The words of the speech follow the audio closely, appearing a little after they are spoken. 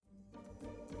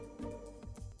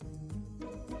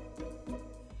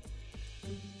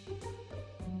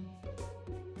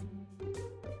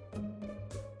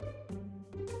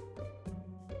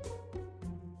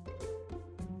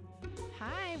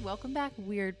welcome back,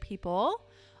 weird people.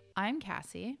 I'm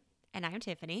Cassie. And I'm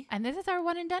Tiffany. And this is our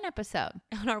one and done episode.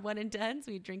 On our one and dones,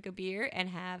 we drink a beer and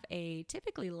have a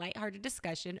typically lighthearted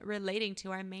discussion relating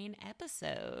to our main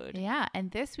episode. Yeah,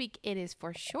 and this week it is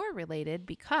for sure related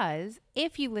because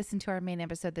if you listen to our main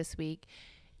episode this week,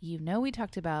 you know we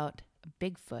talked about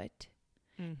Bigfoot.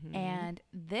 Mm-hmm. And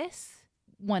this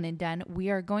one and done, we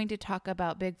are going to talk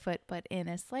about Bigfoot, but in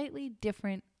a slightly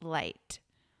different light.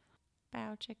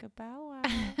 Bow chicka bow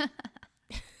wow.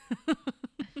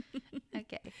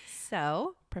 Okay,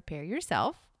 so prepare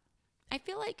yourself. I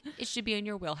feel like it should be in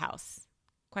your wheelhouse,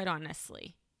 quite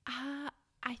honestly.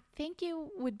 I think you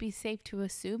would be safe to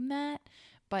assume that,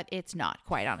 but it's not,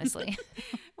 quite honestly.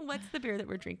 What's the beer that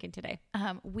we're drinking today?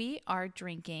 We are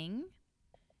drinking.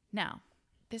 Now,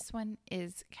 this one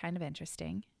is kind of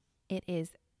interesting. It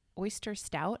is Oyster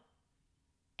Stout,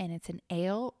 and it's an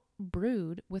ale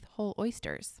brewed with whole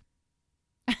oysters.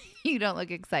 You don't look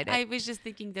excited. I was just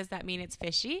thinking, does that mean it's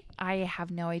fishy? I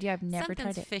have no idea. I've never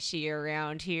Something's tried it. fishy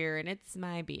around here, and it's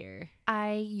my beer.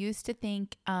 I used to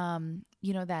think,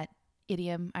 you know that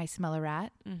idiom, I smell a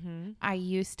rat? Mm-hmm. I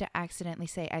used to accidentally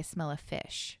say, I smell a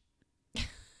fish.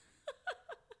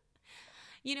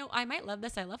 You know, I might love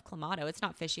this. I love Clamato. It's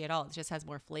not fishy at all. It just has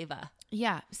more flavor.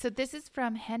 Yeah. So this is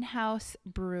from Hen House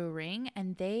Brewing,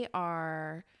 and they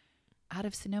are out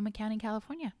of Sonoma County,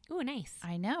 California. Ooh, nice.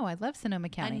 I know. I love Sonoma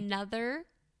County. Another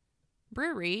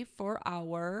brewery for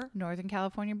our Northern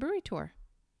California Brewery Tour.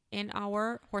 in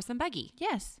our horse and buggy.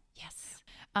 Yes. Yes.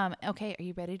 Okay. Are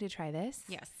you ready to try this?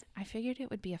 Yes. I figured it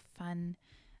would be a fun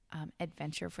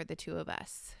adventure for the two of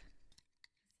us.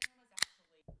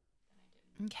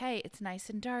 Okay. It's nice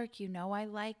and dark. You know I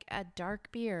like a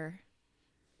dark beer.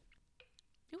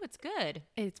 Ooh, it's good.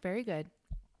 It's very good.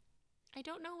 I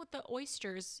don't know what the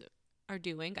oysters are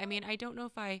doing. I mean, I don't know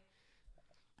if I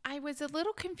was a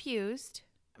little confused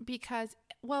because,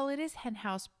 well, it is Hen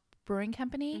House Brewing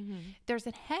Company. Mm-hmm. There's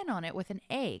a hen on it with an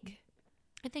egg.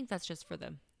 I think that's just for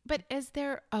them. But is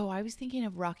there, I was thinking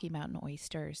of Rocky Mountain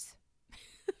oysters.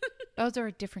 Those are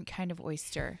a different kind of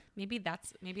oyster. Maybe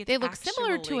it's They look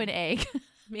similar to an egg.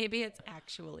 Maybe it's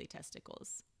actually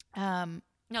testicles. No,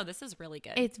 No, this is really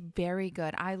good. it's very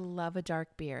good. I love a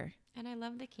dark beer. And I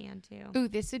love the can too. Ooh,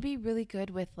 this would be really good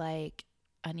with like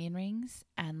onion rings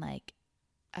and like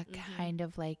a kind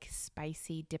of like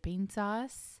spicy dipping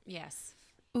sauce. Yes.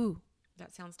 Ooh,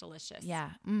 That sounds delicious.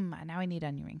 yeah. Now I need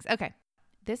onion rings. Okay.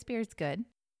 This beer is good.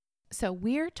 So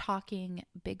we're talking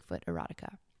Bigfoot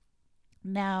erotica.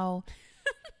 Now,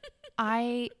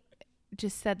 I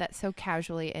just said that so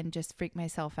casually and just freaked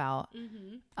myself out.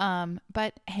 Mm-hmm.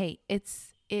 But hey,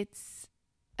 it's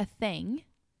a thing.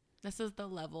 This is the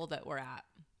level that we're at.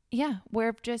 Yeah,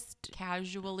 we're just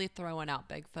Casually throwing out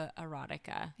Bigfoot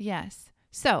erotica. yes.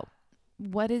 So,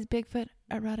 what is Bigfoot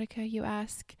erotica, you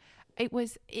ask? It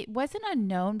wasn't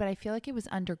unknown, but I feel like it was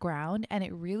underground, and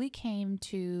it really came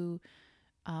into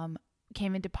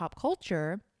pop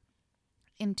culture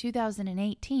in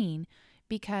 2018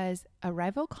 because a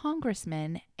rival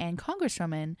congressman and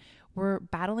congresswoman were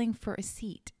battling for a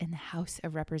seat in the House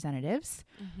of Representatives.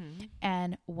 Mm-hmm.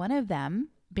 And one of them,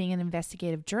 being an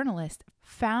investigative journalist,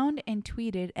 found and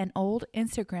tweeted an old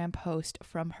Instagram post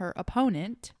from her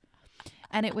opponent.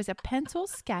 And it was a pencil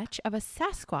sketch of a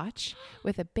Sasquatch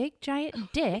with a big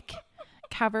giant dick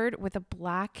covered with a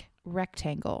black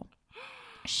rectangle.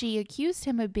 She accused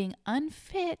him of being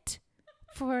unfit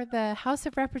for the House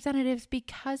of Representatives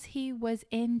because he was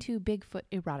into Bigfoot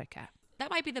erotica. That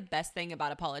might be the best thing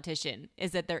about a politician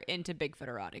is that they're into Bigfoot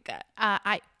erotica.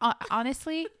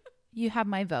 Honestly, you have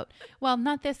my vote. Well,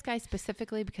 not this guy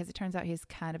specifically because it turns out he's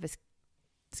kind of a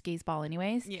skis ball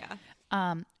anyways. Yeah.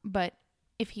 But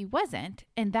if he wasn't,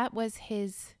 and that was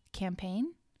his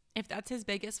campaign. If that's his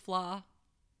biggest flaw,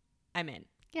 I'm in.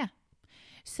 Yeah.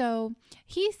 So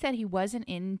he said he wasn't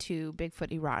into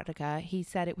Bigfoot erotica. He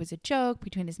said it was a joke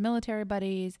between his military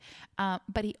buddies.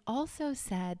 But he also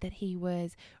said that he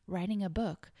was writing a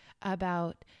book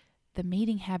about the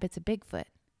mating habits of Bigfoot.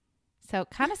 So it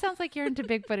kind of sounds like you're into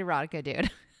Bigfoot erotica, dude.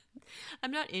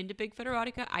 I'm not into Bigfoot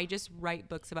erotica. I just write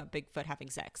books about Bigfoot having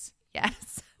sex.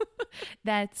 Yes.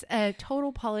 That's a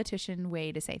total politician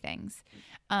way to say things.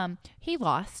 He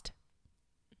lost.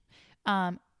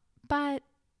 But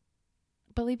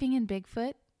believing in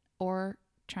Bigfoot or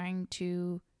trying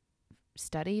to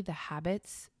study the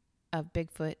habits of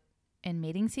Bigfoot in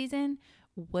mating season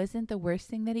wasn't the worst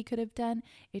thing that he could have done.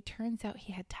 It turns out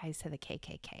he had ties to the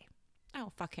KKK.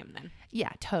 Oh, fuck him then.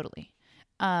 Yeah, totally.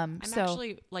 I'm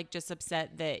actually like just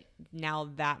upset that now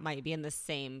that might be in the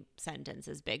same sentence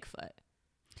as Bigfoot.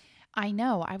 I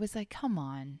know. I was like, come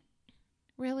on.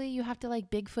 Really? You have to like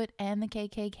Bigfoot and the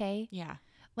KKK? Yeah.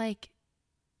 Like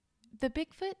the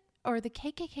Bigfoot or the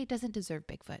KKK doesn't deserve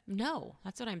Bigfoot. No,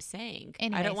 that's what I'm saying. I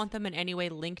Anyways. don't want them in any way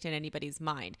linked in anybody's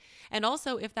mind. And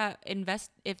also, if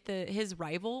his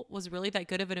rival was really that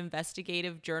good of an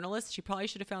investigative journalist, she probably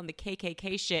should have found the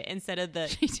KKK shit instead of the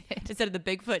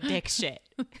Bigfoot dick shit.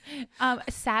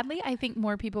 Sadly, I think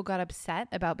more people got upset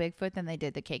about Bigfoot than they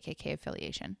did the KKK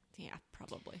affiliation. Yeah,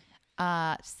 probably.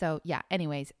 So yeah.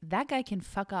 Anyways, that guy can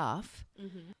fuck off.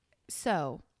 Mm-hmm.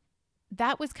 So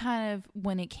that was kind of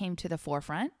when it came to the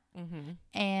forefront.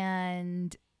 Mm-hmm.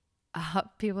 And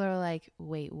people are like,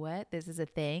 wait, what? This is a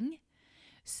thing?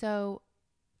 So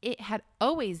it had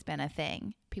always been a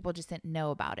thing. People just didn't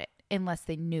know about it unless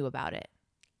they knew about it.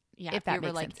 Yeah, if you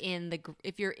were like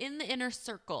if you're in the inner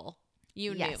circle,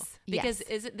 you knew. Because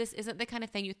isn't the kind of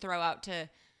thing you throw out to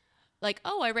like,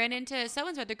 oh, I ran into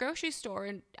so-and-so at the grocery store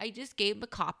and I just gave him a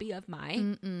copy of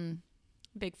my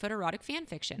Bigfoot erotic fan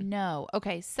fiction. No.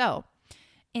 Okay, so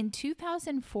in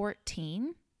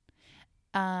 2014,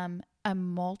 a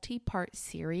multi-part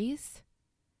series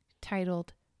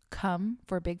titled Come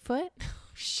for Bigfoot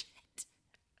Shit.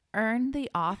 earned the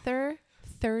author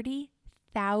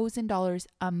 $30,000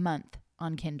 a month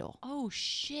on Kindle. Oh,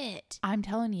 shit. I'm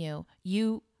telling you,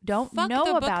 you don't Fuck know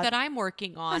the book about that I'm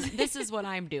working on. This is what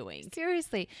I'm doing.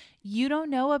 Seriously, you don't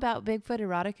know about Bigfoot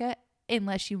erotica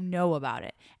unless you know about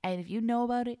it. And if you know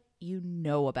about it, you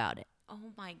know about it.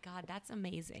 Oh my God, that's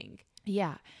amazing.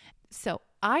 Yeah. So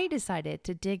I decided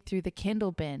to dig through the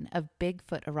Kindle bin of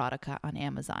Bigfoot erotica on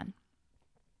Amazon.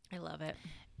 I love it.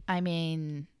 I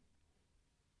mean,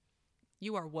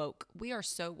 you are woke. We are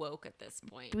so woke at this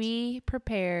point. be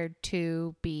prepared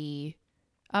to be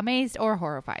amazed or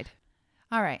horrified.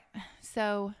 All right.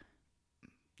 So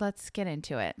let's get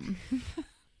into it.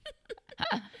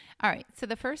 All right. So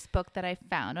the first book that I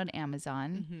found on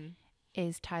Amazon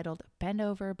is titled Bend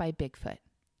Over by Bigfoot.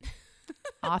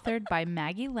 Authored by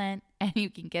Maggie Lent, and you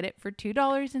can get it for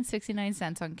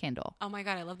 $2.69 on Kindle. Oh my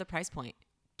God, I love the price point.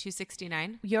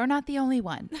 $2.69. You're not the only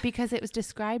one, because it was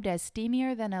described as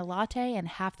steamier than a latte and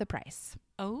half the price.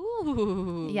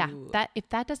 Oh. Yeah, that if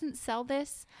that doesn't sell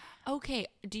this. Okay,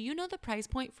 do you know the price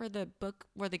point for the book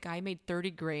where the guy made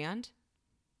 $30,000?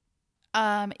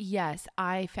 Yes,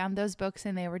 I found those books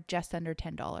and they were just under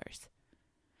 $10.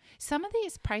 Some of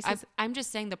these prices, I'm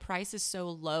just saying the price is so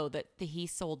low that he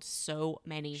sold so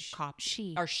many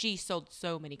copies. She sold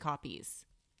so many copies.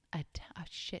 A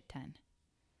shit ton.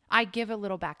 I give a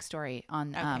little backstory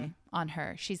on her.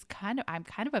 I'm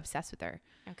kind of obsessed with her.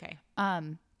 Okay.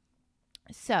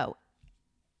 So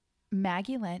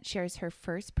Maggie Lent shares her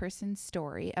first person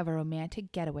story of a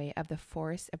romantic getaway of the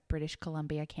forests of British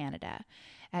Columbia, Canada.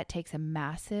 It takes a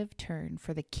massive turn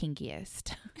for the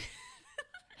kinkiest.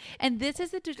 And this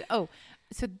is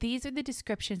so these are the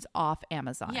descriptions off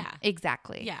Amazon. Yeah.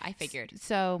 Exactly. Yeah, I figured.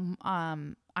 So,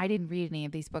 I didn't read any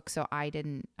of these books, so I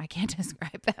can't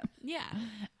describe them.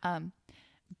 Yeah.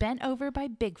 Bent Over by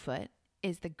Bigfoot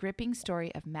is the gripping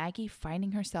story of Maggie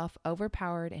finding herself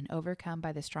overpowered and overcome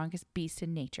by the strongest beast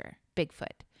in nature,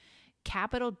 Bigfoot.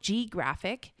 Capital G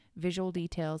graphic, visual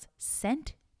details,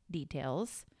 scent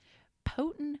details,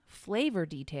 potent flavor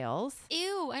details.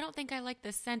 Ew, I don't think I like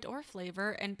the scent or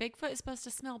flavor, and Bigfoot is supposed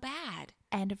to smell bad.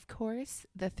 And of course,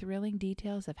 the thrilling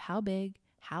details of how big,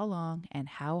 how long, and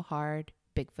how hard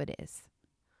Bigfoot is.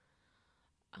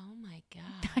 Oh my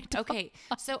God. Okay,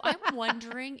 so I'm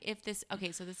wondering if this,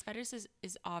 so this fetish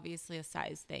is obviously a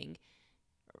size thing,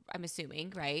 I'm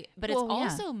assuming, right? But it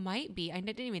also might be, I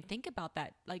didn't even think about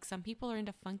that. Like some people are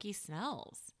into funky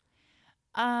smells.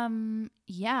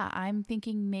 Yeah, I'm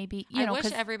thinking maybe, I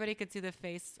wish everybody could see the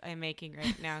face I'm making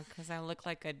right now because I look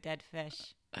like a dead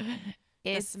fish.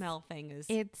 The smell thing is.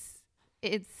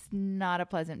 It's not a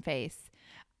pleasant face.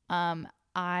 Last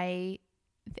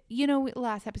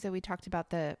episode we talked about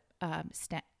the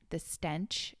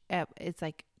stench. It's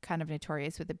like kind of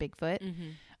notorious with the Bigfoot.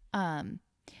 Mm-hmm.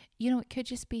 It could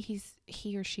just be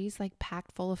he or she's like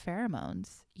packed full of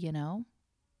pheromones,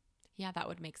 Yeah, that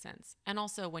would make sense. And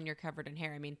also when you're covered in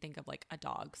hair, I mean, think of like a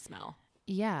dog smell.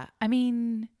 Yeah. I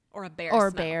mean, or a bear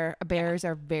or smell. Bears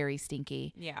are very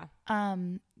stinky. Yeah.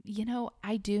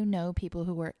 I do know people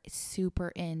who are super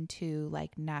into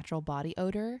like natural body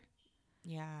odor.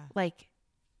 Yeah. Like,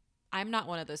 I'm not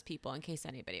one of those people, in case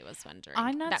anybody was wondering.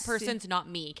 I'm not. That person's not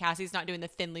me. Cassie's not doing the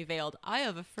thinly veiled. I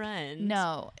have a friend.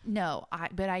 No.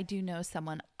 But I do know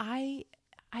someone. I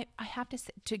have to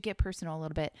say, to get personal a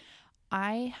little bit,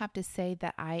 I have to say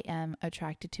that I am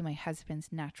attracted to my husband's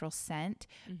natural scent,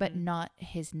 but not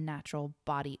his natural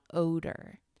body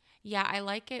odor. Yeah, I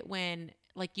like it when,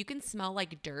 like, you can smell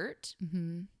like dirt,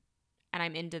 and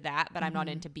I'm into that, but I'm not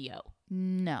into BO.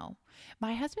 No.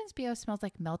 My husband's BO smells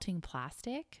like melting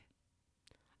plastic.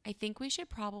 I think we should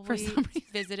probably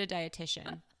visit a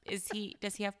dietitian.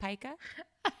 Does he have pica?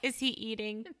 Is he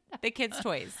eating the kids'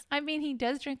 toys? I mean, he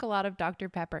does drink a lot of Dr.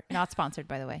 Pepper. Not sponsored,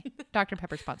 by the way. Dr.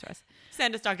 Pepper sponsor us.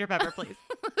 Send us Dr. Pepper, please.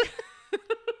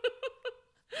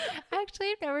 Actually,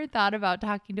 I've never thought about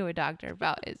talking to a doctor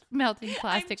about his melting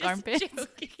plastic armpits.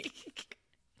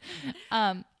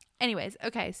 Anyways,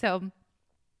 okay, so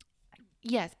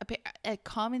yes, a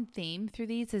common theme through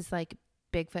these is like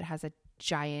Bigfoot has a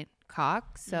giant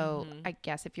cock. So I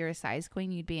guess if you're a size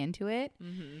queen, you'd be into it.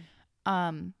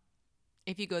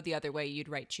 If you go the other way, you'd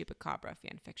write Chupacabra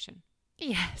fan fiction.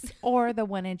 Yes, or the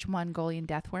 1-inch Mongolian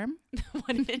deathworm.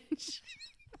 1 inch.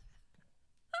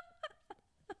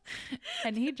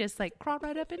 And he just like crawled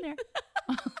right up in there.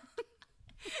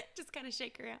 Just kind of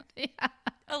shake around. Yeah.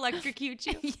 Electrocute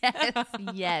you.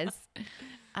 Yes.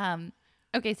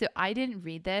 Okay, so I didn't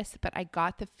read this, but I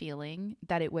got the feeling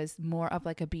that it was more of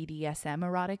like a BDSM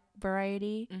erotic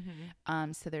variety.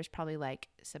 So there's probably like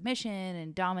submission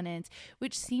and dominance,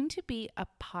 which seem to be a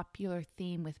popular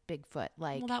theme with Bigfoot.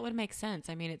 Like, well, that would make sense.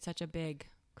 I mean, it's such a big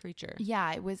creature.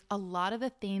 Yeah, it was a lot of the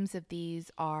themes of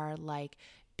these are like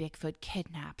Bigfoot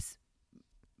kidnaps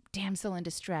damsel in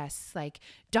distress, like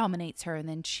dominates her, and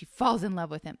then she falls in love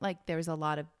with him. Like there's a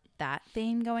lot of that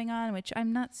theme going on, which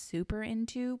I'm not super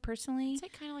into personally. It's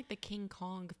like kind of like the King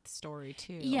Kong story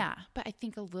too. Yeah, but I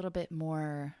think a little bit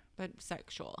more, but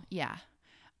sexual. Yeah.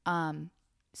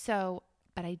 So,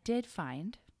 but I did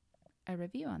find a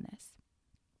review on this.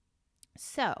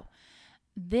 So,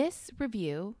 this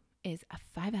review is a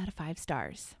 5 out of 5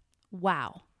 stars.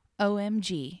 Wow.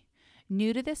 OMG.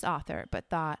 New to this author, but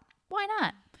thought, why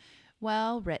not?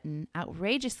 Well written,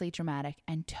 outrageously dramatic,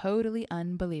 and totally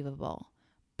unbelievable.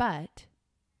 But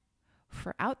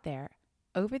for out there,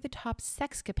 over-the-top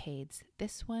sexcapades,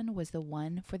 this one was the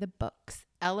one for the books.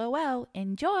 LOL.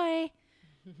 Enjoy.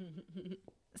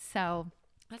 So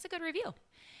that's a good review.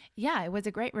 Yeah, it was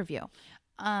a great review.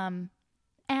 And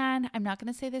I'm not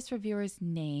going to say this reviewer's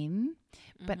name,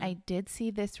 but I did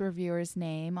see this reviewer's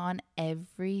name on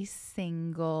every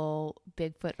single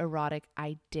Bigfoot erotic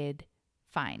I did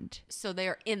find. So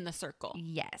they're in the circle.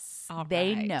 Yes. All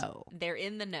they right. know. They're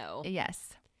in the know.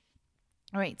 Yes.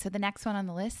 All right. So the next one on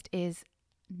the list is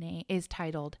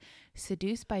titled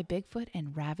Seduced by Bigfoot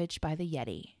and Ravaged by the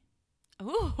Yeti.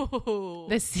 Ooh.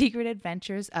 The Secret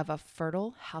Adventures of a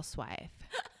Fertile Housewife.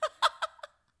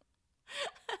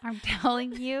 I'm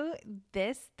telling you,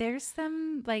 there's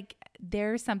something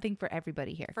for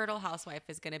everybody here. Fertile Housewife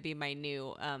is going to be my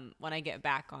new, when I get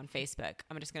back on Facebook,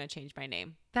 I'm just going to change my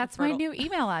name. That's my new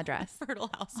email address. Fertile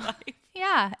Housewife.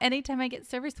 Yeah. Anytime I get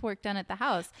service work done at the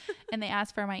house and they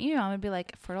ask for my email, I'm going to be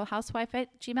like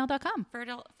fertilehousewife@gmail.com.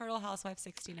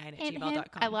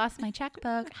 Fertilehousewife69@gmail.com. I lost my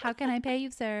checkbook. How can I pay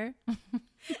you, sir?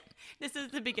 This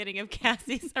is the beginning of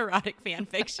Cassie's erotic fan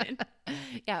fiction.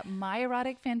 Yeah, my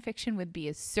erotic fan fiction would be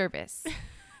a service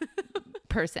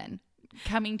person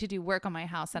coming to do work on my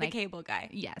house. And the cable guy.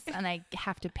 Yes, and I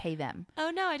have to pay them. Oh,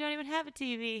 no, I don't even have a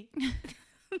TV.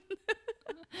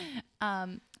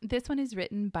 This one is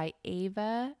written by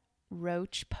Ava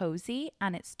Roach Posey,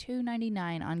 and it's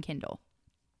 $2.99 on Kindle.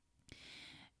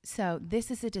 So this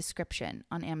is a description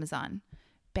on Amazon.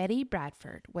 Betty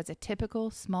Bradford was a typical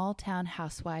small-town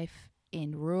housewife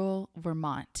in rural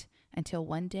Vermont until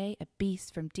one day a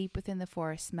beast from deep within the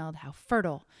forest smelled how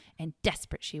fertile and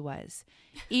desperate she was.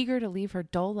 Eager to leave her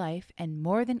dull life and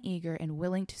more than eager and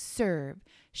willing to serve,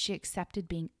 she accepted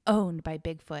being owned by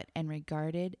Bigfoot and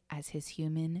regarded as his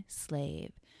human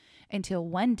slave. Until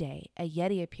one day a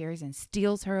Yeti appears and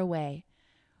steals her away.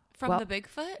 From the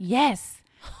Bigfoot? Yes.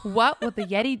 What will the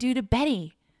Yeti do to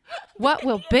Betty? What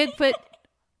will Bigfoot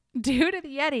do to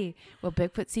the Yeti? Will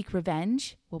Bigfoot seek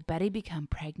revenge? Will Betty become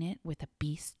pregnant with a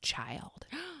beast child?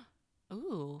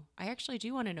 Ooh, I actually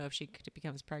do want to know if she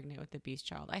becomes pregnant with the beast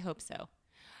child. I hope so.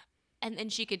 And then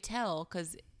she could tell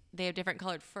because they have different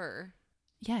colored fur.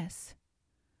 Yes.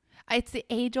 It's the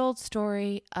age-old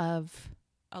story of...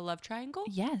 A love triangle?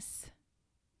 Yes.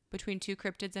 Between two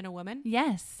cryptids and a woman?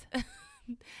 Yes.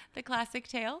 The classic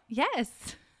tale?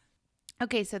 Yes.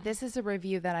 Okay, so this is a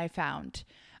review that I found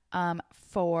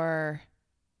for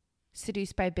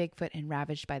Seduced by Bigfoot and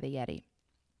Ravaged by the Yeti.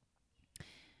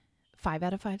 5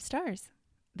 out of 5 stars.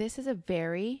 This is a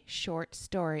very short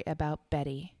story about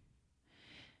Betty,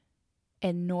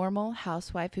 a normal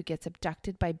housewife who gets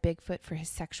abducted by Bigfoot for his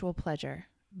sexual pleasure.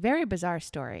 Very bizarre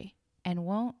story and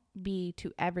won't be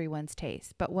to everyone's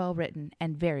taste, but well written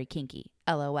and very kinky.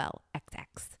 LOL XX.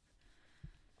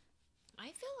 I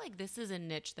feel like this is a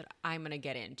niche that I'm going to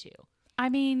get into. I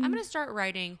mean, I'm going to start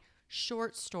writing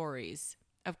short stories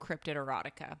of cryptid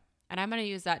erotica, and I'm going to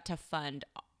use that to fund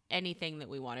anything that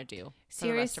we want to do for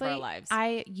the rest of our lives.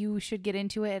 You should get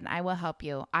into it, and I will help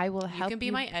you. I will help you. You can be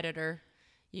my editor.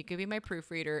 You can be my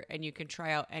proofreader, and you can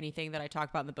try out anything that I talk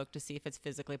about in the book to see if it's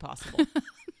physically possible.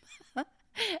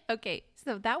 Okay,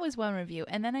 so that was one review.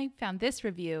 And then I found this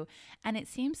review, and it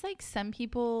seems like some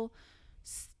people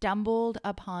stumbled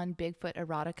upon Bigfoot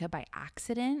erotica by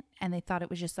accident, and they thought it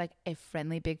was just like a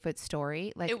friendly Bigfoot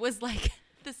story. Like, it was like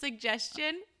the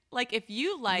suggestion, like if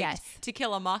you liked To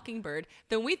Kill a Mockingbird,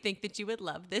 then we think that you would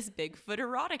love this Bigfoot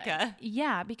erotica.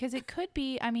 Yeah, because it could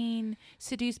be, I mean,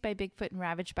 seduced by Bigfoot and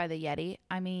ravaged by the Yeti.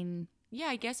 I mean... Yeah,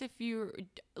 I guess if you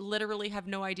literally have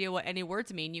no idea what any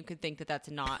words mean, you could think that that's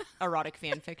not erotic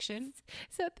fan fiction.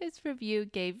 So this review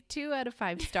gave 2 out of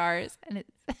 5 stars, and it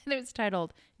was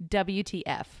titled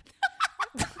WTF.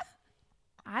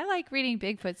 I like reading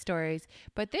Bigfoot stories,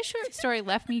 but this short story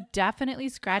left me definitely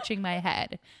scratching my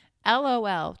head.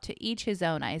 LOL, to each his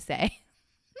own, I say.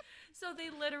 So they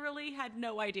literally had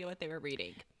no idea what they were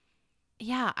reading.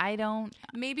 Yeah, I don't.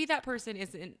 Maybe that person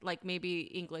isn't, like, maybe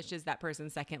English is that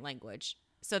person's second language.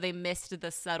 So they missed the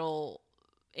subtle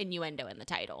innuendo in the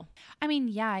title. I mean,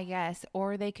 yeah, I guess.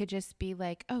 Or they could just be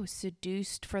like, oh,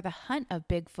 seduced for the hunt of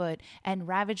Bigfoot and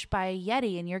ravaged by a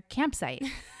Yeti in your campsite.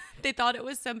 They thought it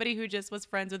was somebody who just was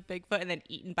friends with Bigfoot and then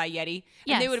eaten by Yeti.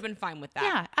 Yes. And they would have been fine with that.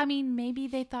 Yeah. I mean, maybe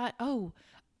they thought, oh,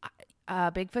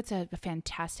 Bigfoot's a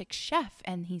fantastic chef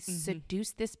and he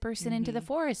seduced this person into the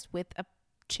forest with a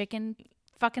chicken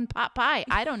fucking pot pie.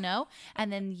 I don't know.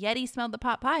 And then Yeti smelled the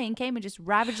pot pie and came and just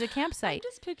ravaged the campsite. I'm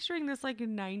just picturing this like a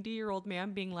 90-year-old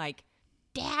man being like,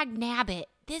 dag nabbit,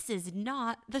 this is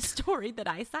not the story that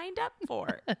I signed up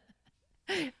for.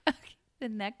 Okay. The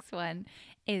next one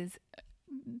is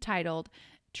titled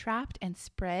Trapped and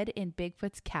Spread in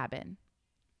Bigfoot's Cabin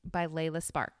by Layla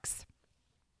Sparks.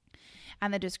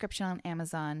 And the description on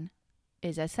Amazon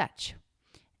is as such.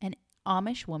 An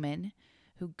Amish woman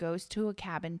who goes to a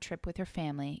cabin trip with her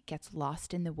family gets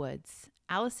lost in the woods.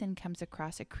 Allison comes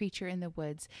across a creature in the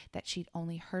woods that she'd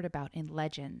only heard about in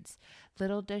legends.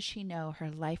 Little does she know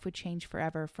her life would change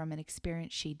forever from an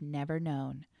experience she'd never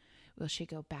known. Will she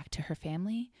go back to her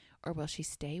family, or will she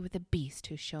stay with a beast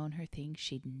who's shown her things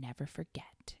she'd never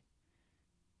forget?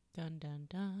 Dun, dun,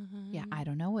 dun. Yeah, I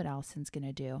don't know what Allison's going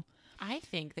to do. I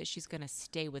think that she's going to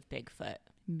stay with Bigfoot.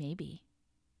 Maybe.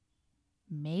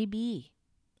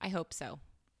 I hope so.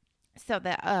 So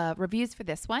the reviews for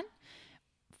this one,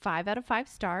 5 out of 5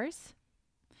 stars.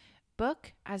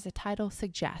 Book, as the title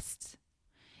suggests.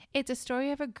 It's a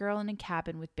story of a girl in a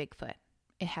cabin with Bigfoot.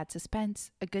 It had suspense,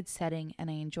 a good setting, and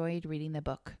I enjoyed reading the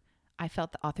book. I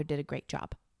felt the author did a great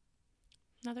job.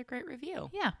 Another great review.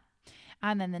 Yeah.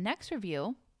 And then the next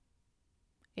review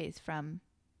is from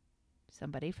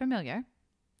somebody familiar.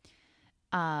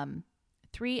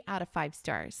 3 out of 5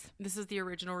 stars. This is the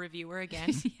original reviewer again?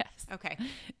 Yes. Okay.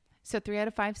 So 3 out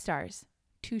of 5 stars.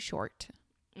 Too short.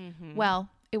 Mm-hmm.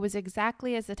 Well, it was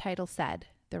exactly as the title said.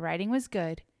 The writing was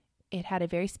good. It had a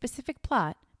very specific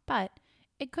plot, but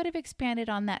it could have expanded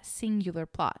on that singular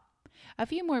plot. A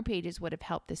few more pages would have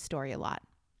helped this story a lot.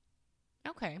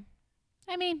 Okay.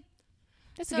 I mean,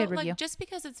 that's a good review. Like, just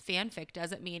because it's fanfic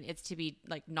doesn't mean it's to be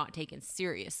like not taken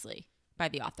seriously by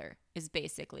the author is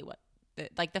basically what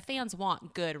the fans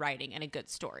want. Good writing and a good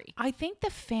story. I think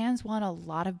the fans want a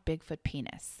lot of Bigfoot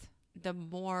penis. The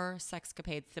more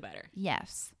sexcapades, the better.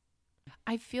 Yes.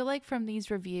 I feel like from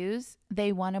these reviews,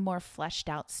 they want a more fleshed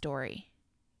out story.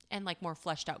 And like more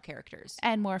fleshed out characters.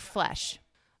 And more flesh.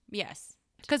 Yes.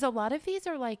 Because a lot of these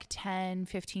are like 10,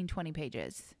 15, 20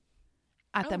 pages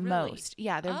at the most.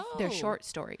 Yeah, they're short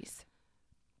stories.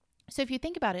 So if you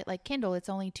think about it, like Kindle, it's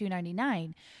only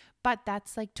 $2.99, but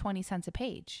that's like 20 cents a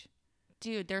page.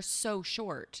 Dude, they're so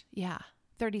short. Yeah,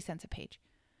 30 cents a page.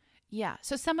 Yeah,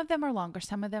 so some of them are longer,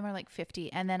 some of them are like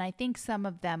 50, and then I think some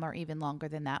of them are even longer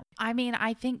than that. I mean,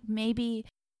 I think maybe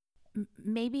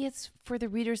it's for the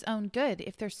reader's own good.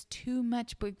 If there's too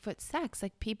much Bigfoot sex,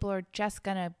 like people are just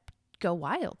gonna go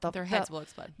wild. Their heads will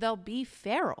explode. They'll be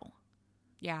feral.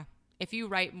 Yeah. If you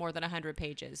write more than 100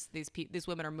 pages, these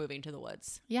women are moving to the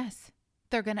woods. Yes.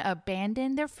 They're going to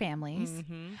abandon their families,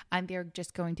 and they're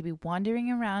just going to be wandering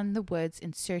around the woods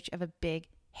in search of a big,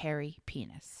 hairy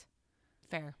penis.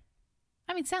 Fair.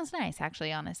 I mean, sounds nice,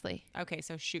 actually, honestly. Okay,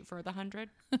 so shoot for the 100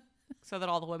 so that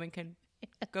all the women can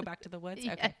go back to the woods?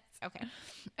 Yes. Okay. Okay.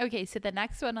 Okay, so the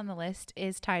next one on the list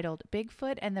is titled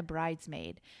Bigfoot and the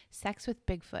Bridesmaid, Sex with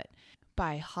Bigfoot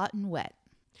by Hot and Wet.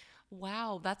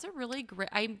 Wow, that's a really great...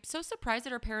 I'm so surprised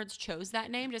that our parents chose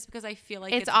that name just because I feel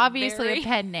like it's obviously a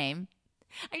pen name.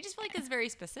 I just feel like it's very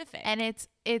specific. And it's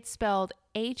spelled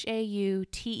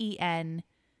HAUTENWHETT.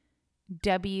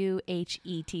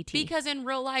 Because in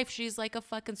real life, she's like a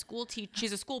fucking school teacher.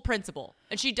 She's a school principal.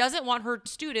 And she doesn't want her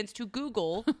students to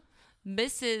Google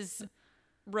Mrs.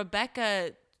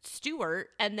 Rebecca Stewart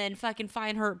and then fucking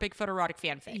find her Bigfoot erotic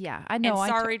fanfic. Yeah, I know. And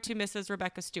sorry to Mrs.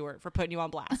 Rebecca Stewart for putting you on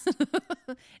blast.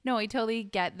 No, I totally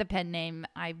get the pen name.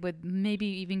 I would maybe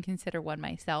even consider one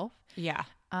myself. Yeah.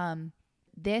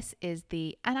 This is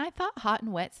and I thought hot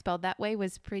and wet spelled that way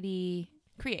was pretty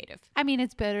creative. I mean,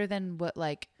 it's better than what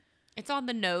like. It's on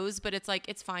the nose, but it's like,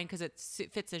 it's fine because it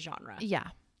fits a genre. Yeah.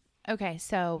 Okay,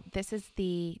 so this is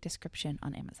the description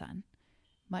on Amazon.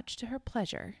 Much to her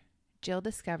pleasure, Jill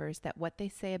discovers that what they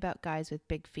say about guys with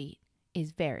big feet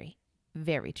is very,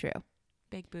 very true.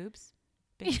 Big boobs?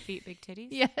 Big feet, big titties?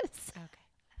 Yes.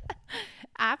 Okay.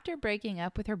 After breaking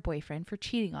up with her boyfriend for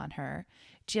cheating on her,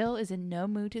 Jill is in no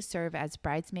mood to serve as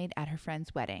bridesmaid at her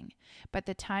friend's wedding. But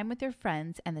the time with her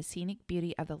friends and the scenic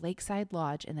beauty of the lakeside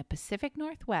lodge in the Pacific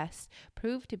Northwest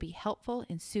proved to be helpful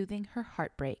in soothing her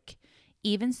heartbreak.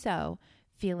 Even so,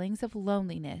 feelings of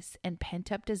loneliness and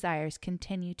pent-up desires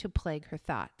continue to plague her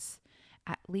thoughts,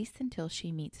 at least until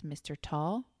she meets Mr.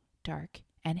 Tall, Dark,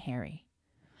 and Hairy.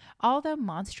 Although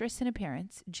monstrous in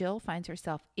appearance, Jill finds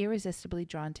herself irresistibly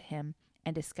drawn to him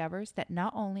and discovers that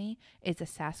not only is the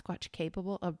Sasquatch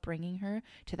capable of bringing her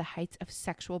to the heights of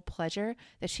sexual pleasure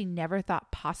that she never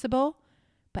thought possible,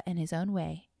 but in his own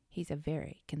way, he's a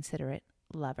very considerate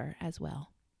lover as well.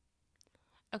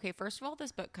 Okay, first of all,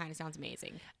 this book kind of sounds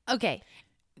amazing. Okay.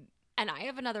 And I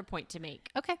have another point to make.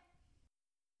 Okay.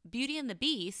 Beauty and the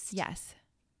Beast. Yes.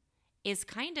 Is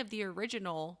kind of the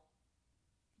original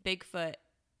Bigfoot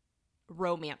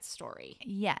romance story.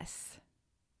 Yes.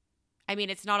 I mean,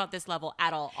 it's not at this level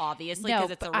at all, obviously,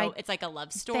 because it's like a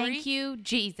love story. Thank you,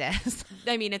 Jesus.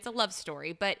 I mean, it's a love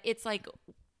story, but it's like,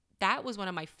 that was one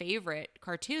of my favorite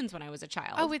cartoons when I was a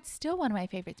child. Oh, it's still one of my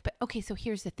favorites. But okay, so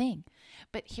here's the thing.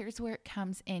 But here's where it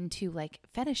comes into like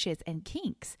fetishes and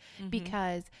kinks,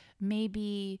 because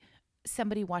maybe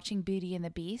somebody watching Beauty and the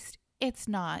Beast, it's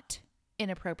not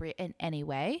inappropriate in any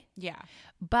way. Yeah.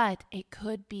 But it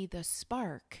could be the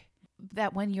spark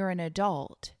that when you're an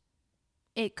adult,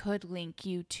 it could link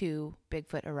you to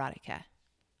Bigfoot erotica.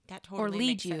 That totally or lead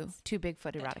makes you sense. to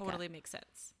Bigfoot erotica. That totally makes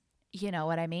sense. You know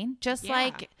what I mean? Just Yeah.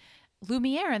 like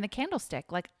Lumiere and the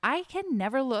candlestick. Like, I can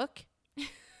never look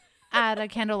at a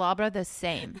candelabra the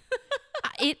same.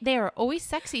 They are always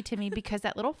sexy to me because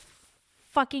that little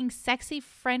fucking sexy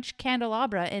French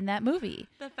candelabra in that movie.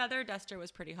 The feather duster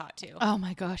was pretty hot too. Oh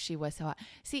my gosh, she was so hot.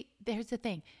 See, there's the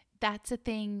thing. That's a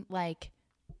thing like,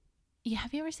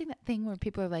 have you ever seen that thing where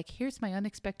people are like, here's my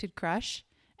unexpected crush?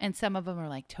 And some of them are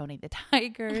like Tony the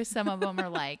Tiger. Some of them are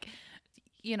like,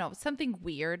 you know, something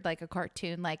weird, like a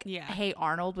cartoon, like Hey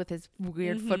Arnold with his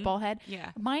weird football head.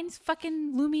 Yeah. Mine's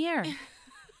fucking Lumiere.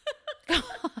 God.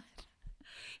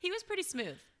 He was pretty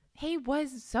smooth. He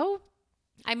was so,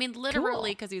 I mean,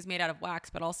 literally because he was made out of wax,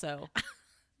 but also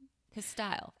his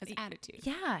style, his attitude.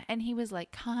 yeah. And he was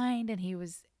like kind, and he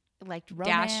was like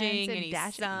romance Dashing, and he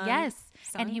dashing. sung. Yes.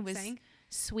 Sung, And he was sang.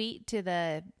 sweet to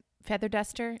the feather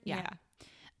duster. Yeah.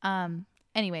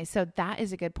 Anyway, so that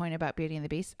is a good point about Beauty and the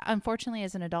Beast. Unfortunately,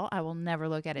 as an adult, I will never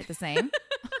look at it the same.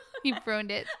 You've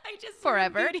ruined it I just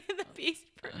forever. Beauty and the Beast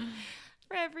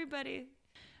for everybody.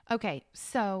 Okay,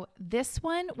 so this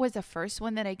one was the first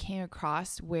one that I came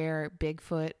across where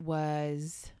Bigfoot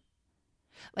was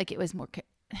like, it was more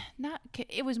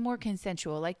it was more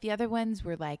consensual. Like the other ones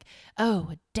were like, oh,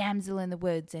 a damsel in the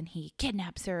woods and he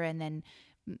kidnaps her and then,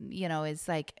 you know, is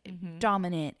like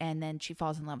dominant and then she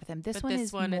falls in love with him. This one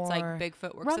is more it's like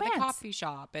Bigfoot works romance. at the coffee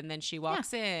shop and then she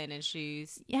walks in and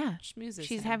she's schmoozes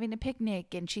she's him. having a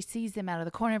picnic and she sees him out of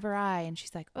the corner of her eye and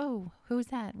she's like, oh, who's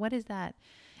that? What is that?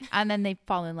 And then they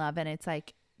fall in love and it's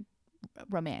like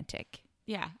romantic.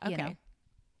 Yeah. Okay. You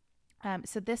know?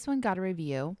 So this one got a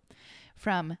review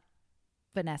from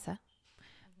Vanessa,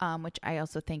 which I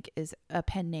also think is a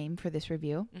pen name for this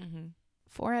review.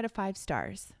 4 out of 5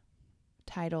 stars.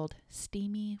 Titled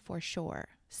Steamy for Sure,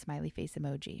 smiley face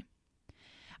emoji.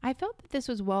 I felt that this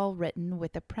was well written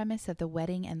with the premise of the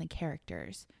wedding and the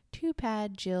characters. Too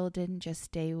bad Jill didn't just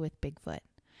stay with Bigfoot.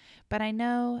 But I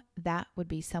know that would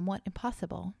be somewhat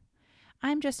impossible.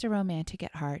 I'm just a romantic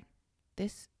at heart.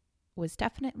 This was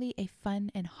definitely a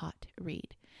fun and hot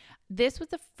read. This was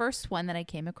the first one that I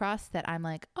came across that I'm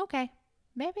like, okay,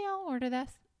 maybe I'll order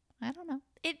this. I don't know.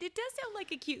 It does sound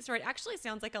like a cute story. It actually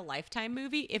sounds like a Lifetime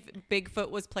movie if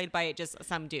Bigfoot was played by just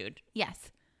some dude.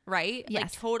 Yes. Right? Yes.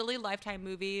 Like totally Lifetime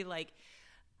movie. Like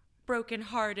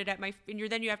brokenhearted and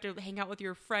then you have to hang out with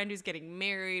your friend who's getting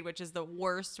married, which is the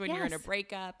worst when you're in a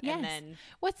breakup. Yes. And then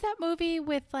what's that movie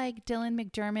with like Dylan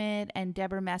McDermott and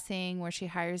Deborah Messing where she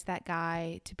hires that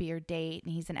guy to be her date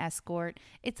and he's an escort?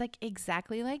 It's like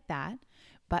exactly like that,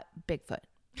 but Bigfoot.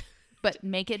 But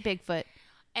make it Bigfoot.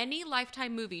 Any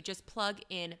Lifetime movie, just plug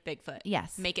in Bigfoot.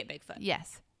 Yes. Make it Bigfoot.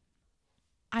 Yes.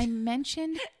 I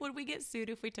mentioned... Would we get sued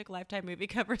if we took Lifetime movie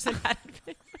covers and added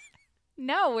Bigfoot?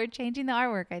 No, we're changing the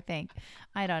artwork, I think.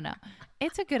 I don't know.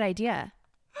 It's a good idea.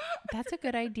 That's a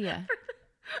good idea.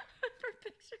 For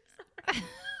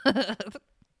pictures.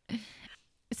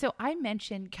 So I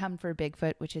mentioned Come for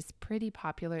Bigfoot, which is pretty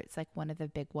popular. It's like one of the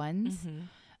big ones.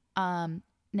 Mm-hmm.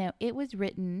 Now, it was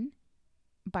written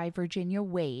by Virginia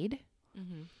Wade,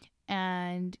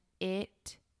 and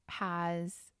it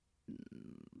has,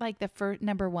 like the first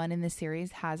number one in the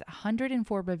series, has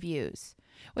 104 reviews,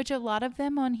 which a lot of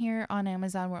them on here on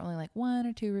Amazon were only like 1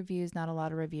 or 2 reviews, not a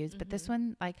lot of reviews. But this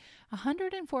one, like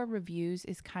 104 reviews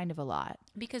is kind of a lot.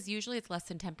 Because usually it's less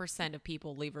than 10% of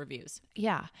people leave reviews.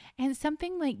 Yeah. And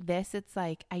something like this, it's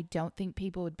like, I don't think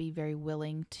people would be very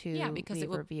willing to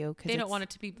leave a review. They don't want it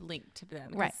to be linked to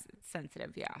them. Right. It's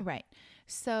sensitive. Yeah. Right.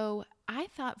 So I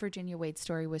thought Virginia Wade's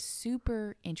story was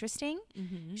super interesting.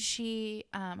 Mm-hmm. She,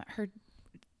 I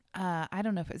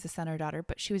don't know if it was a son or daughter,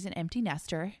 but she was an empty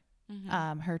nester.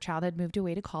 Mm-hmm. Her child had moved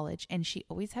away to college, and she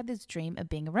always had this dream of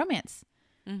being a romance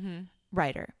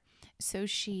writer. So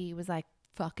she was like,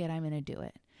 fuck it, I'm going to do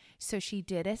it. So she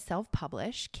did a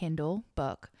self-published Kindle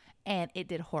book, and it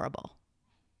did horrible.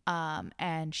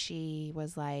 And she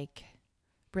was like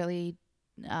really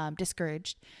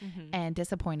discouraged and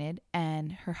disappointed.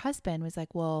 And her husband was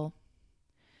like, well,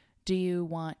 do you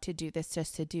want to do this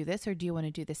just to do this, or do you want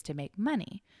to do this to make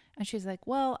money? And she's like,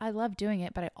 well, I love doing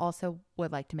it, but I also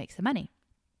would like to make some money.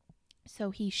 So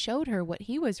he showed her what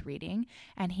he was reading,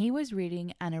 and he was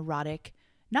reading an erotic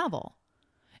novel,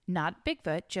 not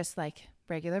Bigfoot, just like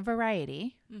regular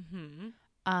variety.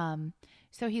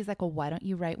 So he's like, well, why don't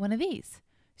you write one of these?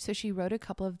 So she wrote a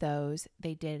couple of those.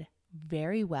 They did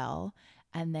very well.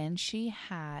 And then she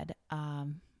had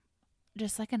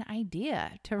just like an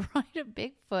idea to write a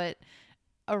Bigfoot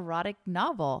erotic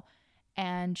novel.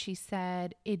 And she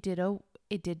said it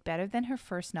did better than her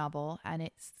first novel, and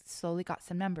it slowly got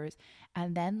some numbers.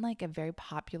 And then like a very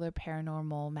popular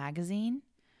paranormal magazine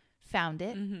found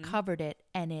it, covered it,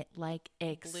 and it like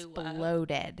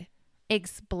exploded.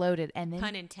 And then,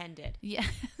 pun intended. Yes.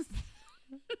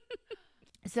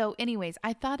 So anyways,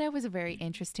 I thought it was a very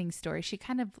interesting story. She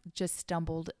kind of just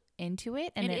stumbled into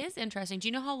it. And it is interesting. Do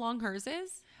you know how long hers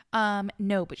is?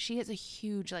 No, but she has a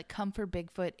huge, like, Come for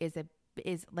Bigfoot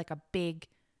is like a big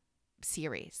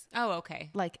series. Oh, okay.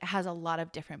 Like, it has a lot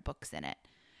of different books in it.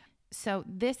 So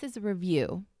this is a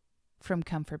review from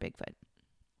Come for Bigfoot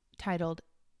titled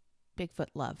Bigfoot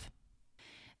Love.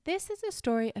 This is a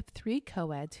story of 3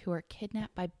 co-eds who are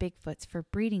kidnapped by Bigfoots for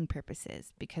breeding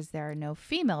purposes because there are no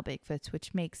female Bigfoots,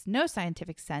 which makes no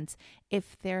scientific sense.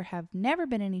 If there have never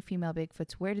been any female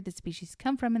Bigfoots, where did the species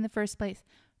come from in the first place?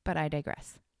 But I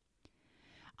digress.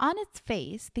 On its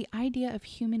face, the idea of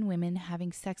human women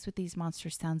having sex with these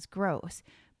monsters sounds gross,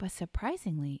 but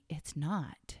surprisingly, it's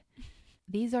not.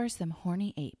 These are some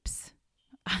horny apes.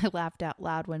 I laughed out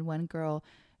loud when one girl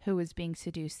who was being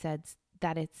seduced said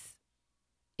that it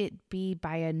be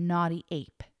by a naughty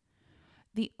ape.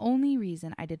 The only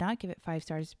reason I did not give it 5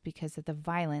 stars is because of the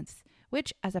violence,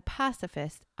 which as a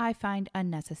pacifist, I find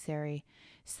unnecessary.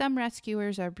 Some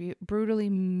rescuers are brutally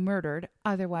murdered.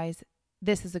 Otherwise,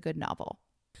 this is a good novel.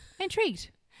 Intrigued.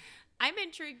 I'm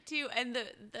intrigued too. And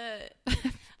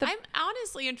I'm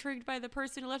honestly intrigued by the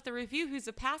person who left the review who's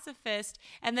a pacifist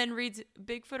and then reads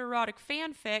Bigfoot erotic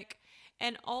fanfic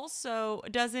and also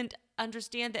doesn't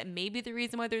understand that maybe the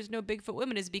reason why there's no Bigfoot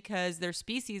women is because their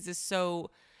species is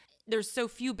there's so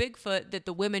few Bigfoot that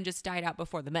the women just died out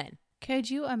before the men. Could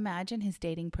you imagine his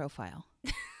dating profile?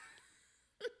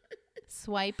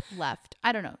 Swipe left.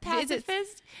 I don't know.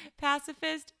 Pacifist,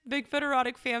 Bigfoot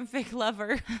erotic fanfic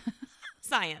lover,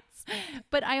 science.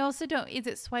 But I also don't. Is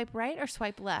it swipe right or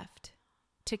swipe left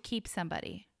to keep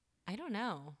somebody? I don't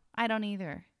know. I don't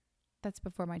either. That's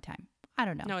before my time. I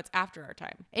don't know. No, it's after our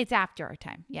time. It's after our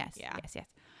time. Yes. Yeah. Yes.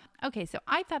 Okay, so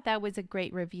I thought that was a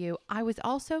great review. I was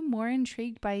also more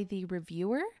intrigued by the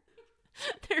reviewer.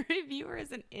 The reviewer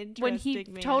is an interesting when he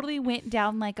man. Totally went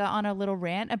down like on a little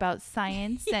rant about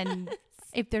science and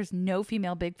if there's no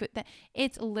female Bigfoot.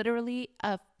 It's literally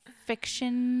a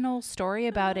fictional story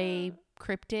about a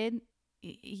cryptid.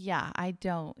 Yeah, I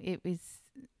think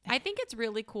it's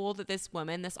really cool that this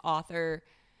woman, this author,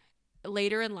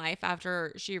 later in life,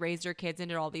 after she raised her kids and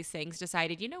did all these things,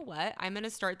 decided, you know what? I'm going to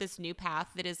start this new path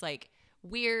that is like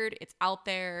weird. It's out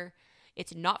there.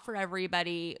 It's not for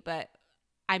everybody, but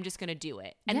I'm just going to do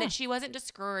it. And that she wasn't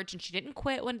discouraged and she didn't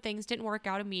quit when things didn't work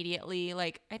out immediately.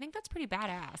 Like, I think that's pretty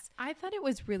badass. I thought it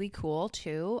was really cool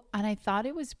too. And I thought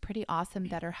it was pretty awesome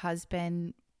that her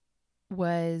husband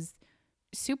was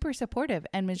super supportive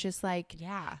and was just like,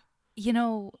 yeah, you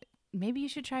know, maybe you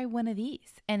should try one of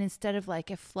these. And instead of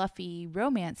like a fluffy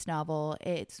romance novel,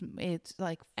 it's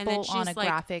like full on a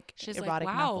graphic erotic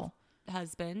novel.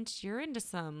 Husband, you're into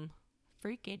some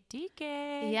freaky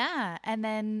deaky. Yeah. And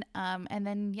then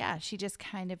she just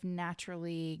kind of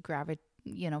naturally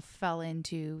fell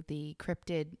into the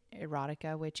cryptid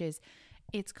erotica, which is,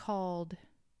 it's called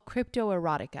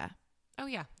cryptoerotica. Oh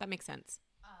yeah, that makes sense.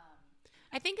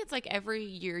 I think it's like every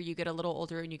year you get a little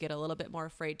older and you get a little bit more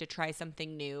afraid to try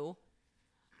something new.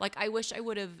 Like, I wish I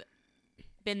would have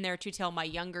been there to tell my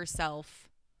younger self,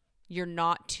 you're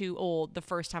not too old, the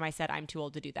first time I said I'm too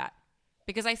old to do that.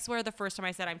 Because I swear the first time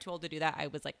I said I'm too old to do that, I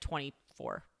was like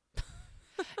 24.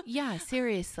 Yeah,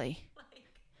 seriously. Like,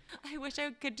 I wish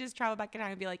I could just travel back in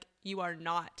time and be like, you are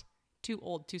not too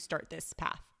old to start this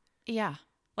path. Yeah.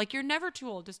 Like, you're never too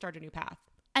old to start a new path.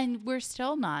 And we're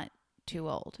still not too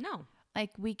old. No.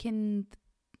 Like, we can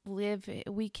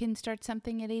start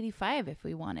something at 85 if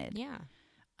we wanted. Yeah.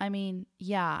 I mean,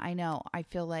 yeah, I know. I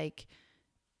feel like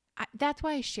that's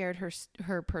why I shared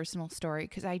her personal story,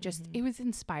 because I just, it was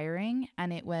inspiring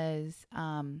and it was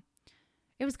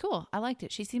cool. I liked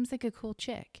it. She seems like a cool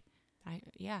chick.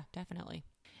 Yeah, definitely.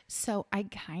 So I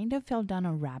kind of fell down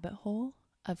a rabbit hole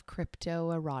of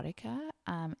cryptoerotica,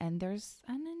 and there's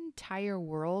an entire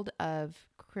world of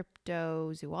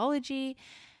cryptozoology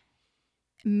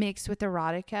mixed with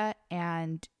erotica,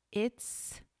 and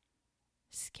it's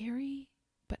scary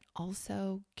but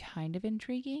also kind of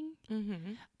intriguing.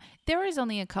 Mm-hmm. There was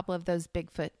only a couple of those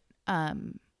Bigfoot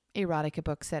erotica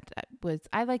books that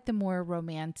I like the more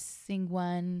romancing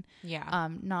one. Yeah.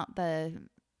 Not the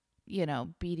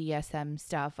BDSM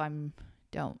stuff.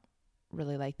 Don't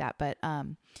really like that, but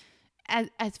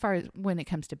as far as when it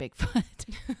comes to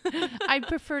Bigfoot, I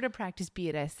prefer to practice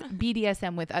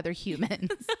BDSM with other humans.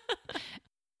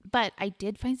 But I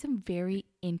did find some very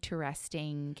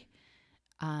interesting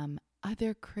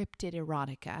other cryptid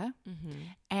erotica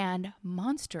and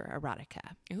monster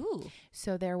erotica. Ooh.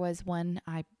 So there was one,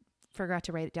 I forgot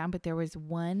to write it down, but there was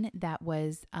one that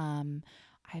was,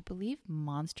 I believe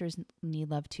Monsters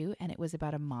Need Love Too, and it was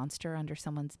about a monster under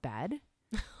someone's bed.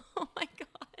 Oh my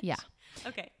gosh. Yeah.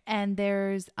 Okay. And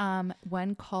there's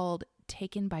one called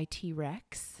Taken by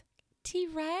T-Rex.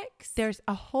 T-Rex? There's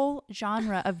a whole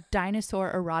genre of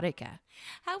dinosaur erotica.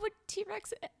 How would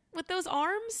T-Rex with those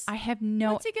arms? I have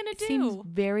no. What's he gonna do? Seems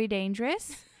very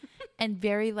dangerous and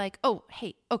very like, oh,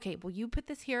 hey, okay, well, you put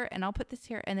this here and I'll put this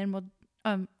here and then we'll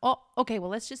okay, well,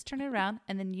 let's just turn it around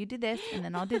and then you do this and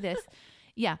then I'll do this.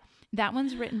 Yeah, that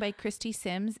one's written by Christy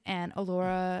Sims and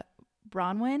Alora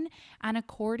Bronwyn, and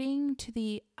according to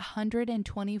the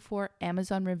 124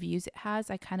 Amazon reviews it has,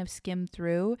 I kind of skimmed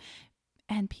through,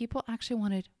 and people actually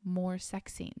wanted more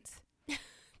sex scenes.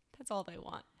 That's all they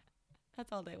want.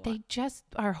 That's all they want. They just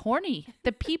are horny.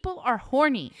 The people are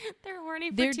horny. They're horny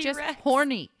for They're T-Rex. just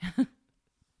horny.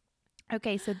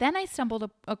 Okay, so then I stumbled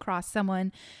across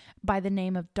someone by the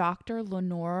name of Dr.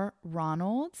 Lenore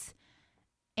Ronalds,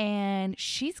 and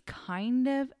she's kind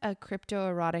of a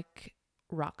cryptoerotic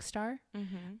rock star.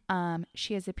 Mm-hmm.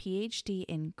 She has a PhD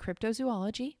in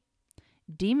cryptozoology,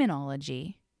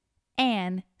 demonology,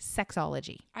 and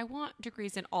sexology. I want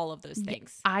degrees in all of those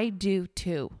things. I do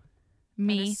too.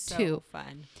 Me so too.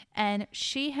 Fun. And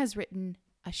she has written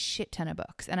a shit ton of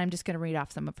books, and I'm just going to read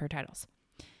off some of her titles.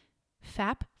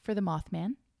 Fap for the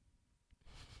Mothman.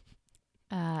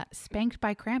 Spanked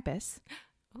by Krampus.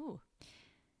 Ooh.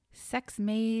 Sex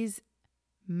Maze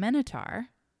Minotaur.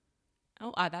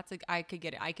 Oh, that's I could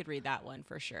get it. I could read that one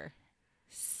for sure.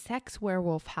 Sex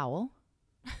Werewolf Howl.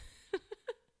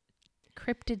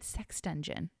 Cryptid Sex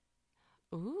Dungeon.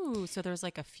 Ooh, so there's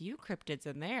like a few cryptids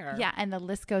in there. Yeah, and the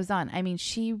list goes on. I mean,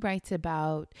 she writes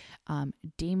about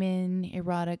demon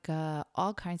erotica,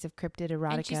 all kinds of cryptid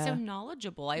erotica. And she's so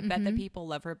knowledgeable. I bet that people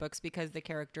love her books because the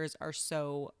characters are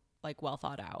so like well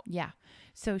thought out. Yeah.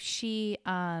 So she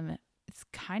it's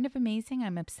kind of amazing.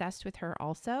 I'm obsessed with her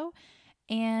also.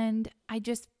 And I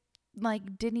just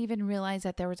like didn't even realize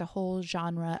that there was a whole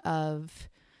genre of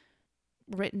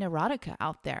written erotica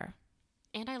out there.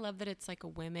 And I love that it's like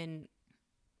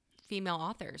female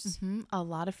authors. Mm-hmm. A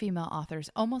lot of female authors,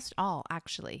 almost all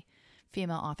actually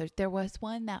female authors. There was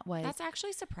one that was. That's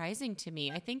actually surprising to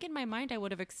me. I think in my mind I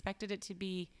would have expected it to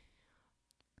be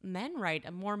men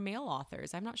write, more male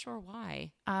authors. I'm not sure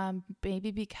why.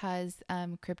 Maybe because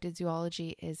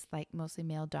cryptozoology is like mostly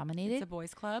male dominated. It's a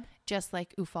boys' club. Just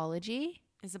like ufology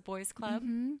is a boys' club.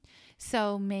 Mm-hmm.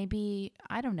 So maybe,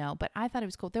 I don't know, but I thought it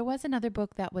was cool. There was another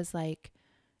book that was like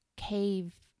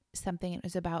cave something. It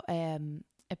was about a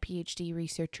PhD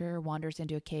researcher wanders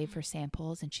into a cave for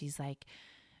samples, and she's like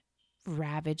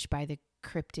ravaged by the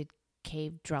cryptid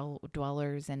cave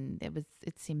dwellers, and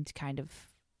it seemed kind of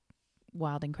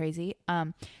wild and crazy.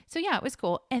 So yeah, it was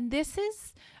cool. And this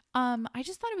is I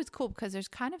just thought it was cool because there's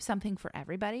kind of something for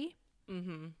everybody.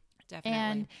 Mm-hmm. Definitely.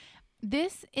 And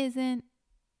this isn't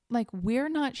like, we're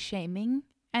not shaming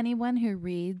anyone who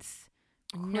reads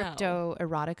crypto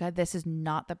erotica. This is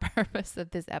not the purpose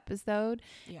of this episode.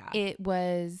 Yeah. It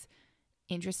was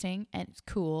interesting and it's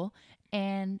cool.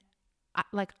 And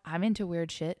I'm into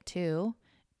weird shit too.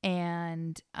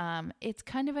 And it's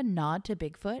kind of a nod to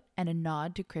Bigfoot and a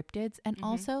nod to cryptids, and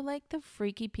also like the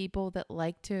freaky people that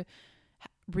like to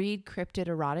read cryptid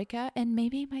erotica, and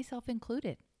maybe myself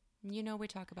included. You know, we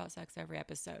talk about sex every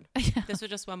episode. Yeah. This was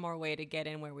just one more way to get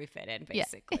in where we fit in,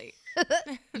 basically.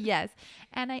 Yeah. Yes.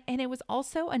 And it was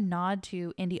also a nod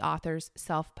to indie authors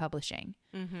self-publishing.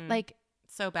 Mm-hmm. Like,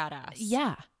 so badass.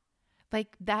 Yeah.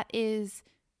 Like, that is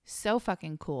so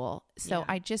fucking cool. So yeah.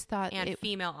 I just thought, and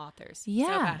female authors. Yeah.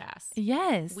 So badass.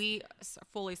 Yes. We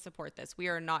fully support this. We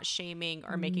are not shaming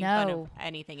or making fun of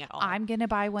anything at all. I'm going to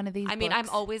buy one of these books. I'm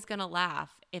always going to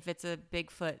laugh if it's a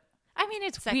Bigfoot. I mean,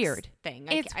 it's weird thing.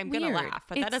 I'm going to laugh,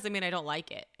 but that doesn't mean I don't like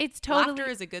it. It's totally.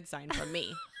 Laughter is a good sign from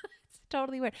me. It's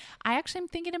totally weird. I actually am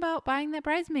thinking about buying that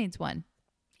Bridesmaids one.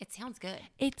 It sounds good.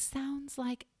 It sounds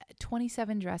like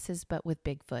 27 dresses, but with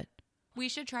Bigfoot. We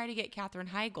should try to get Katherine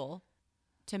Heigl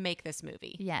to make this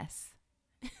movie. Yes.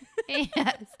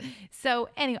 Yes. So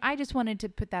anyway, I just wanted to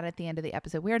put that at the end of the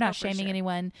episode. We're not shaming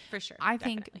anyone. For sure. I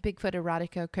think Bigfoot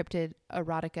erotica, cryptid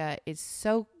erotica is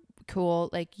so cool.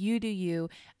 Like, you do you,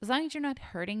 as long as you're not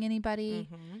hurting anybody.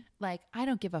 Like, I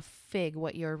don't give a fig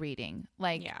what you're reading,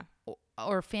 like,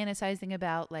 or fantasizing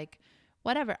about, like,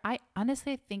 whatever. I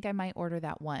honestly think I might order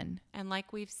that one. And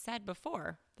like we've said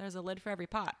before, there's a lid for every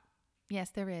pot. Yes,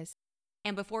 there is.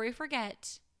 And before we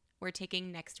forget, we're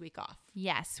taking next week off.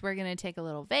 Yes, we're going to take a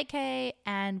little vacay,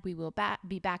 and we will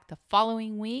be back the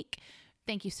following week.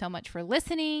 Thank you so much for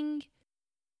listening.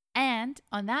 And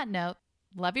on that note,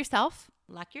 love yourself.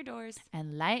 Lock your doors.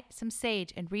 And light some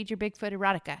sage and read your Bigfoot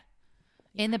erotica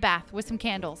in the bath with some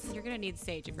candles. You're going to need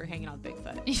sage if you're hanging out with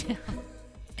Bigfoot. Yeah.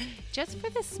 Just for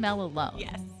the smell alone.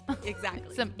 Yes,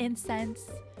 exactly. Some incense,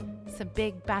 some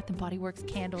big Bath & Body Works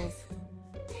candles.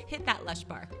 Hit that Lush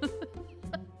bar.